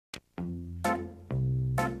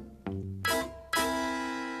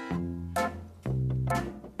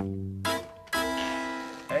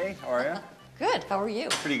Good. How are you?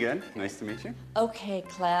 Pretty good. Nice to meet you. Okay,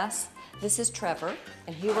 class. This is Trevor,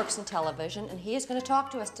 and he works in television, and he is going to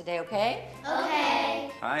talk to us today, okay?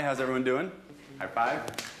 Okay. Hi, how's everyone doing? High five.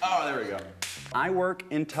 Oh, there we go. I work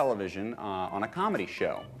in television on a comedy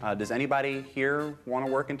show. Does anybody here want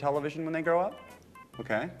to work in television when they grow up?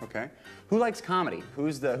 Okay, okay. Who likes comedy?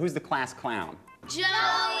 Who's the class clown?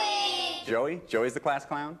 Joey! Joey? Joey's the class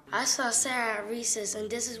clown? I saw Sarah at recess,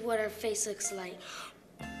 and this is what her face looks like.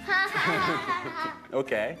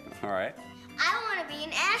 Okay, all right. I want to be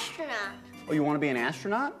an astronaut. Oh, you want to be an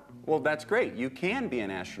astronaut? Well, that's great. You can be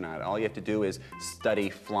an astronaut. All you have to do is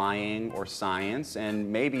study flying or science,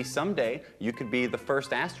 and maybe someday you could be the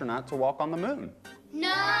first astronaut to walk on the moon.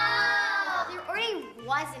 No! There already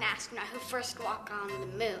was an astronaut who first walked on the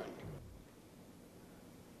moon.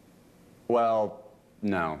 Well,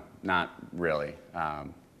 no, not really.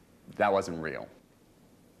 That wasn't real.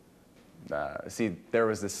 See, there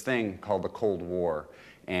was this thing called the Cold War,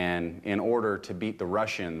 and in order to beat the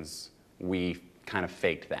Russians, we kind of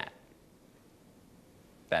faked that.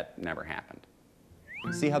 That never happened.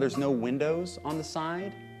 See how there's no windows on the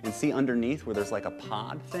side? And see underneath where there's like a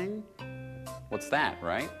pod thing? What's that,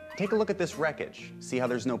 right? Take a look at this wreckage. See how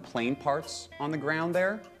there's no plane parts on the ground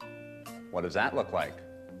there? What does that look like?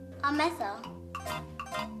 A missile.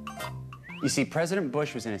 You see, President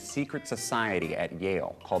Bush was in a secret society at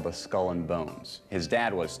Yale called the Skull and Bones. His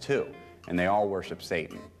dad was too, and they all worship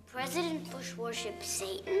Satan. President Bush worshipped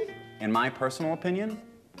Satan? In my personal opinion,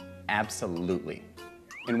 absolutely.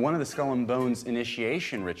 And one of the Skull and Bones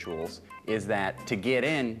initiation rituals is that to get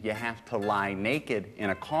in, you have to lie naked in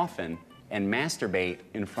a coffin and masturbate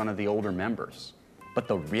in front of the older members. But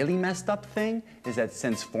the really messed up thing is that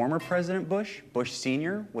since former President Bush, Bush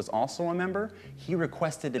Sr., was also a member, he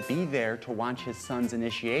requested to be there to watch his son's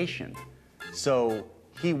initiation. So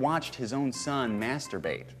he watched his own son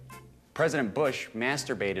masturbate. President Bush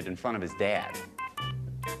masturbated in front of his dad.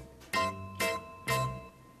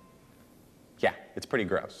 Yeah, it's pretty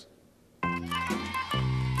gross.